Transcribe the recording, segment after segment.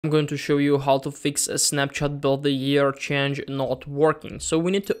I'm going to show you how to fix a Snapchat birthday year change not working. So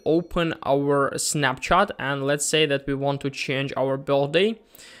we need to open our Snapchat and let's say that we want to change our birthday.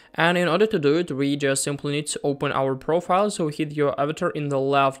 And in order to do it, we just simply need to open our profile. So hit your avatar in the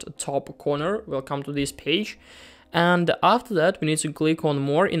left top corner. We'll come to this page. And after that, we need to click on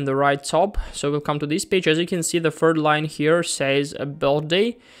more in the right top. So we'll come to this page. As you can see, the third line here says a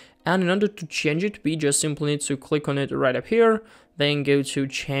birthday. And in order to change it, we just simply need to click on it right up here. Then go to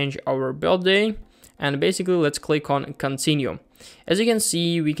change our birthday. And basically, let's click on continue. As you can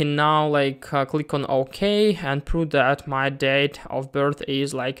see, we can now click on OK and prove that my date of birth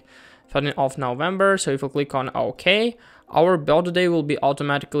is 13th of November. So if we click on OK, our birthday will be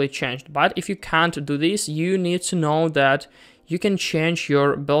automatically changed. But if you can't do this, you need to know that you can change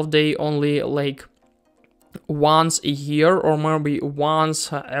your birthday only once a year or maybe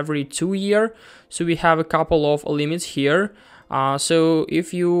once every 2 years. So we have a couple of limits here. So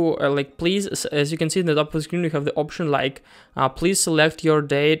if you please, as you can see in the top of the screen, you have the option please select your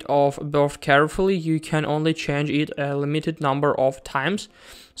date of birth carefully. You can only change it a limited number of times.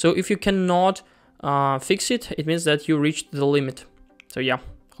 So if you cannot fix it, it means that you reached the limit. So yeah,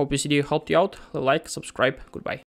 hope this video helped you out. Like, subscribe, goodbye.